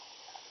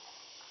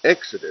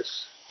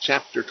Exodus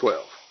chapter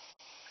 12.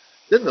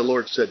 Then the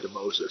Lord said to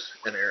Moses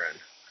and Aaron,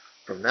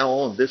 "From now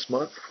on, this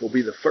month will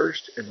be the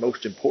first and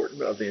most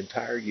important of the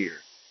entire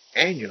year.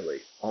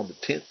 Annually, on the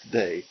 10th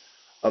day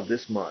of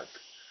this month,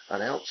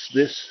 announce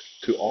this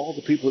to all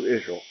the people of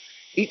Israel.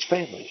 Each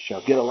family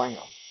shall get a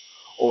lamb.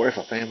 Or if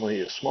a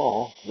family is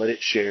small, let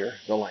it share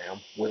the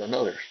lamb with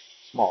another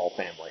small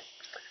family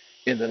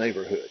in the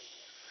neighborhood.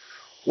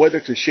 Whether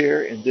to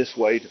share in this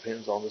way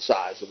depends on the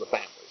size of the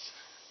families.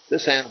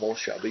 This animal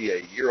shall be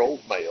a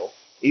year-old male,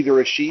 either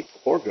a sheep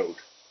or goat,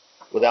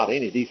 without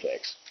any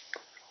defects.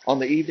 On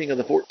the evening of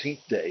the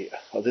 14th day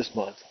of this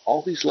month,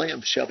 all these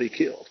lambs shall be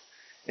killed,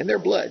 and their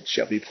blood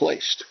shall be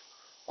placed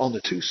on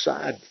the two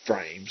side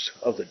frames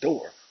of the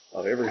door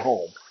of every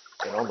home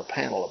and on the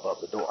panel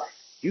above the door.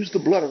 Use the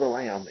blood of the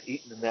lamb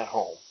eaten in that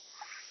home.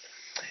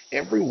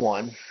 Every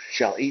one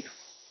shall eat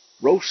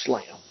roast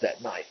lamb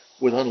that night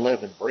with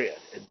unleavened bread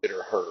and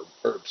bitter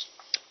herbs.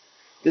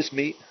 This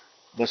meat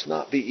must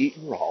not be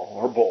eaten raw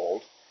or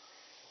boiled,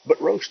 but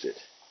roasted,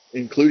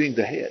 including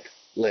the head,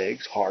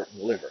 legs, heart,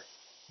 and liver.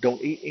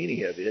 Don't eat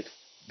any of it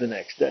the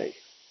next day.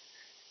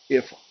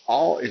 If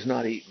all is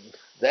not eaten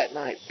that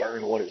night,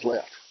 burn what is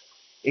left.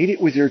 Eat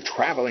it with your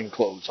traveling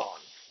clothes on,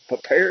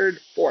 prepared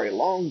for a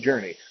long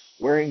journey,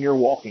 wearing your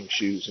walking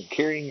shoes and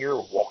carrying your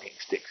walking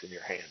sticks in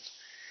your hands.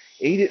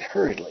 Eat it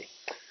hurriedly.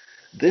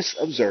 This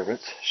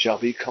observance shall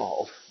be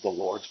called the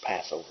Lord's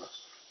Passover.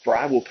 For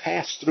I will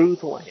pass through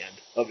the land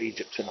of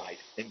Egypt tonight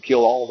and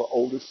kill all the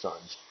oldest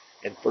sons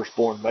and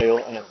firstborn male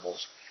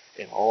animals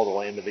in all the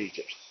land of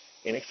Egypt,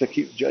 and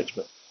execute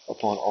judgment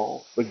upon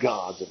all the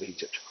gods of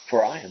Egypt.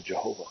 For I am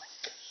Jehovah.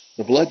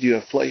 The blood you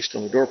have placed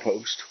on the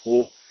doorpost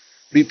will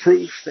be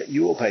proof that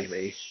you obey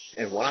me,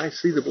 and when I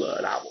see the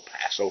blood, I will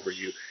pass over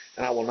you,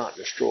 and I will not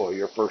destroy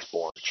your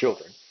firstborn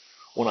children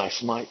when I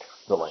smite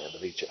the land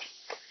of Egypt.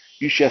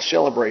 You shall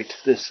celebrate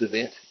this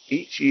event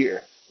each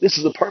year. This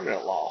is a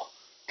permanent law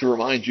to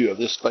remind you of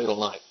this fatal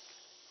night.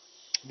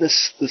 The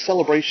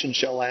celebration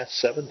shall last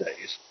 7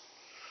 days.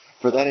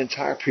 For that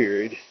entire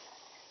period,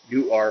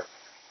 you are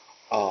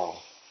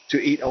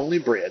to eat only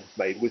bread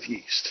made with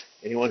yeast.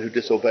 Anyone who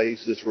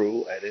disobeys this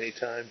rule at any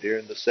time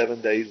during the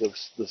 7 days of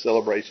the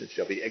celebration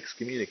shall be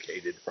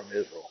excommunicated from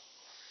Israel.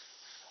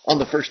 On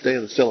the first day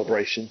of the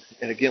celebration,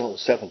 and again on the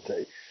seventh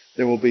day,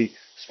 there will be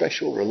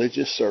special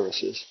religious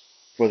services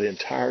for the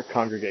entire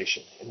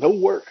congregation, and no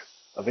work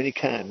of any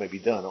kind may be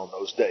done on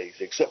those days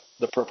except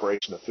the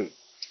preparation of food.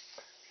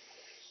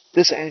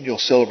 This annual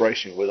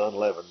celebration with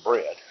unleavened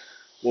bread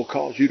will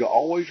cause you to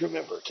always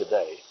remember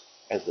today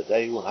as the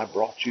day when I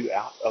brought you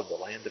out of the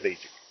land of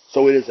Egypt.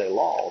 So it is a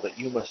law that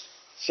you must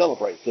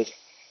celebrate this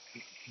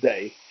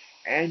day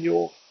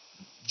annually,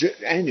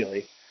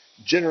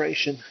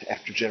 generation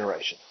after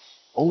generation.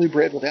 Only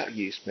bread without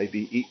yeast may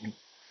be eaten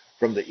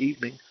from the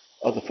evening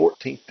of the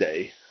 14th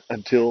day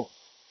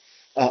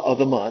of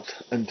the month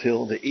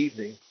until the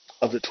evening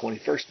of the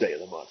 21st day of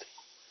the month.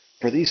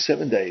 For these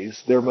 7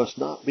 days there must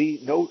not be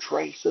no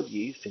trace of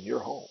yeast in your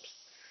homes.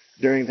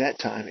 During that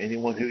time,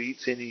 anyone who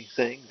eats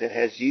anything that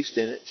has yeast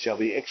in it shall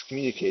be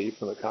excommunicated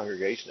from the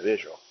congregation of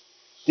Israel.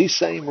 These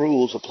same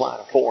rules apply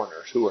to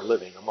foreigners who are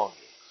living among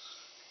you,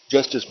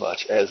 just as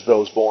much as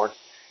those born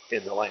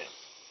in the land.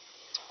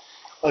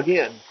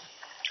 Again,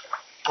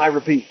 I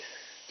repeat,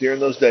 during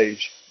those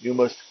days you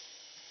must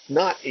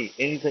not eat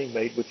anything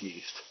made with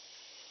yeast.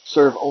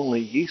 Serve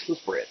only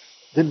yeastless bread.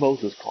 Then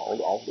Moses called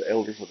all the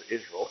elders of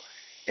Israel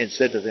and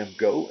said to them,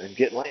 "Go and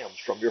get lambs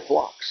from your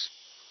flocks,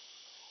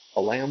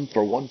 a lamb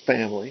for one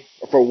family,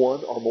 or for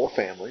one or more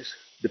families,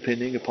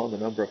 depending upon the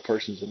number of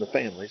persons in the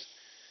families,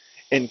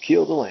 and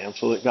kill the lamb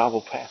so that God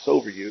will pass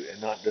over you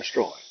and not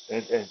destroy,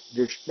 and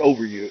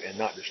over you and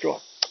not destroy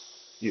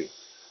you.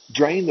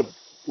 Drain the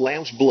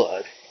lamb's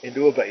blood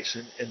into a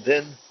basin, and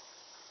then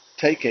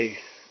take a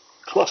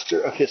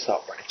cluster of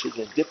hyssop branches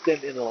and dip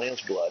them in the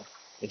lamb's blood,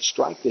 and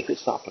strike the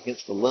hyssop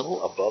against the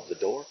lintel above the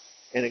door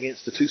and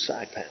against the two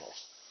side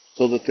panels,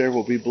 so that there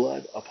will be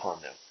blood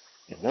upon them.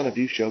 And none of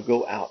you shall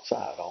go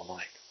outside all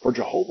night, for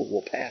Jehovah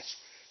will pass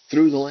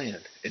through the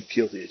land and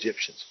kill the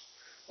Egyptians.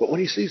 But when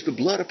he sees the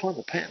blood upon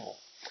the panel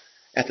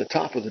at the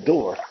top of the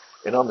door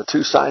and on the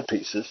two side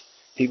pieces,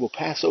 he will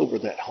pass over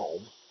that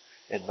home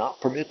and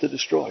not permit the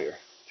destroyer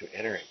to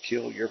enter and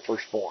kill your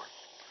firstborn.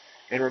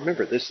 And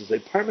remember, this is a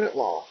permanent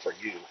law for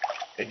you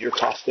and your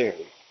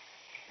posterity.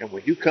 And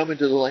when you come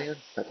into the land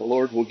that the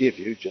Lord will give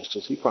you, just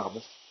as he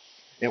promised,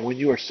 and when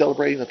you are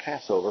celebrating the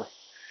Passover,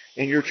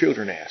 and your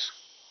children ask,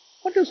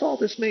 'What does all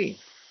this mean?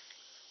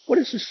 What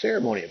is this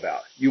ceremony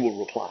about?' You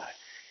will reply,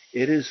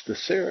 'It is the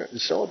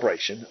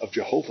celebration of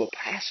Jehovah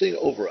passing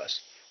over us,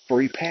 for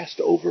he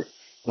passed over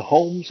the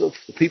homes of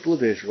the people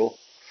of Israel,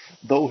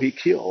 though he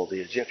killed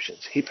the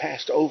Egyptians. He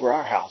passed over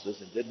our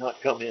houses and did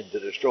not come in to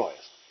destroy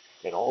us.'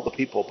 And all the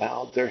people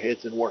bowed their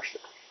heads in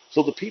worship.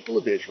 So the people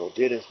of Israel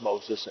did as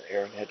Moses and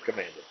Aaron had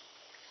commanded.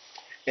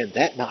 And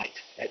that night,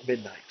 at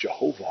midnight,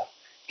 Jehovah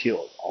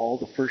killed all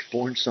the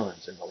firstborn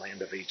sons in the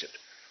land of Egypt,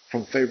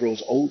 from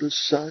Pharaoh's oldest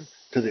son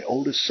to the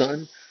oldest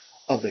son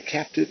of the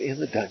captive in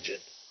the dungeon.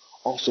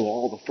 also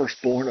all the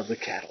firstborn of the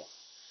cattle.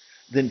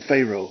 Then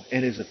Pharaoh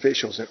and his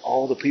officials and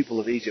all the people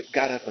of Egypt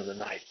got up in the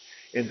night,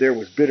 and there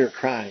was bitter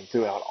crying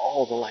throughout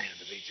all the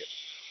land of Egypt,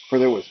 for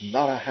there was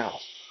not a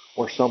house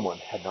where someone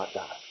had not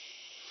died.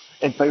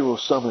 And Pharaoh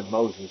summoned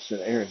Moses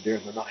and Aaron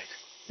during the night,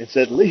 and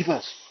said, "Leave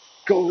us,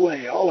 go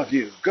away, all of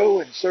you,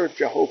 go and serve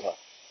Jehovah.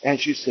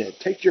 As you said,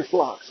 take your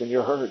flocks and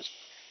your herds,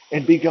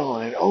 and be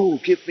gone, and oh,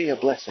 give me a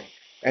blessing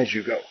as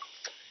you go."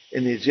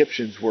 And the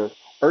Egyptians were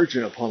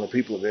urgent upon the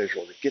people of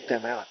Israel to get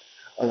them out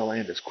of the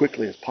land as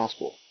quickly as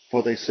possible,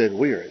 for they said,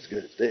 "We are as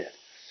good as dead."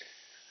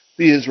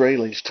 The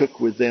Israelis took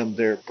with them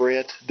their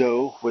bread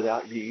dough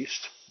without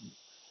yeast,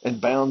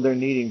 and bound their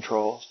kneading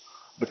troughs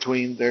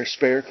between their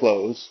spare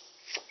clothes,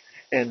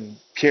 and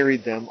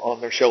carried them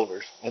on their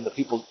shoulders. And the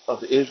people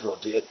of Israel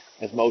did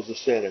as Moses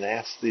said, and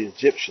asked the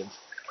Egyptians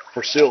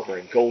for silver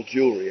and gold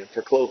jewelry and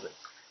for clothing.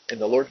 And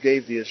the Lord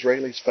gave the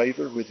Israelis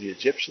favor with the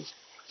Egyptians,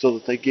 so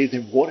that they gave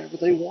them whatever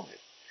they wanted.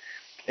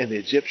 And the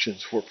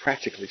Egyptians were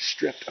practically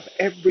stripped of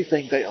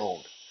everything they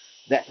owned.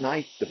 That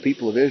night, the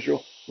people of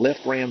Israel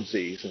left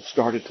Ramses and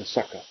started to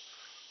Succoth.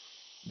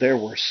 There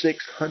were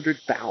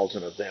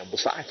 600,000 of them,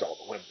 besides all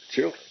the women and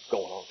children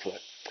going on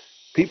foot.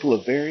 People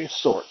of various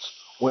sorts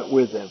went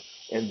with them,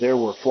 and there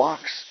were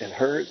flocks and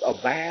herds, a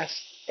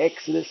vast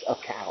exodus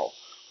of cattle.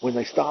 When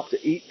they stopped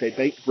to eat, they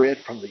baked bread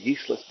from the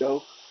yeastless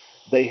dough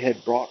they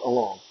had brought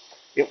along.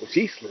 It was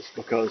yeastless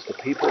because the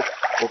people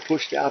were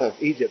pushed out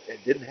of Egypt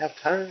and didn't have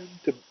time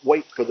to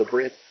wait for the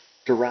bread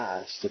to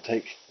rise to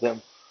take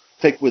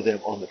with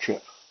them on the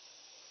trip.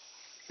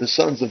 The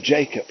sons of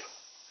Jacob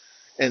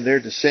and their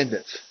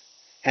descendants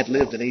had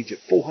lived in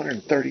Egypt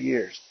 430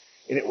 years,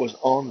 and it was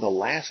on the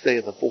last day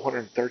of the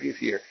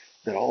 430th year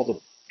that all the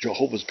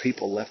Jehovah's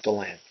people left the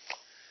land.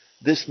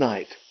 This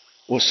night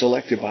was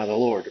selected by the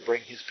Lord to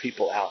bring his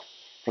people out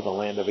from the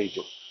land of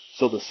Egypt.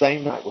 So the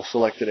same night was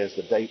selected as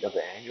the date of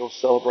the annual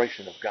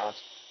celebration of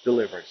God's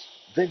deliverance.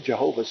 Then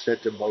Jehovah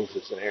said to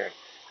Moses and Aaron,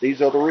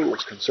 "These are the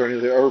rules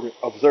concerning the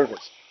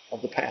observance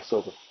of the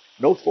Passover.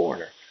 No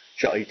foreigner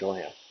shall eat the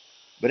lamb,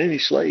 but any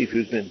slave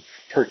who's been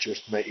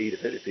purchased may eat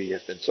of it if he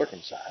has been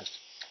circumcised.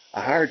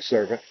 A hired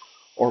servant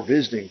or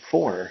visiting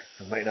foreigner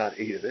may not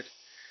eat of it.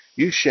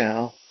 You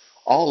shall,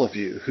 all of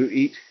you who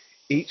eat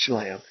each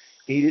lamb,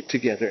 eat it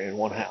together in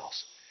one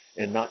house,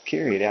 and not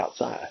carry it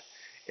outside.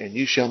 And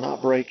you shall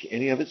not break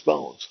any of its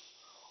bones.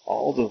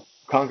 All the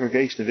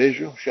congregation of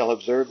Israel shall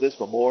observe this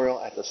memorial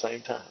at the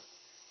same time.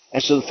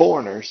 As to the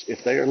foreigners,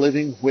 if they are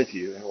living with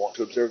you and want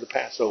to observe the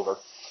Passover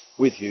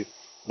with you,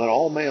 let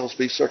all males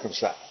be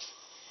circumcised,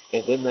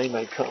 and then they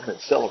may come and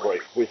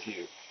celebrate with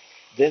you.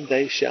 Then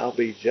they shall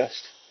be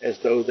just as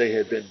though they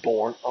had been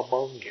born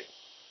among you.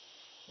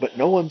 But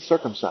no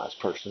uncircumcised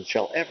person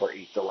shall ever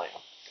eat the lamb.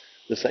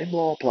 The same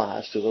law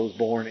applies to those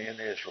born in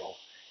Israel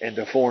and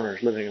to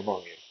foreigners living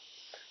among you."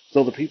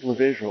 So the people of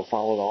Israel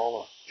followed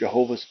all of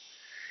Jehovah's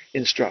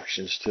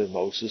instructions to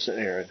Moses and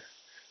Aaron.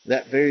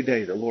 That very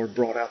day the Lord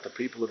brought out the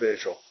people of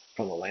Israel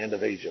from the land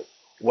of Egypt,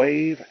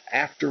 wave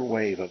after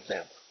wave of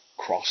them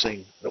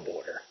crossing the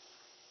border.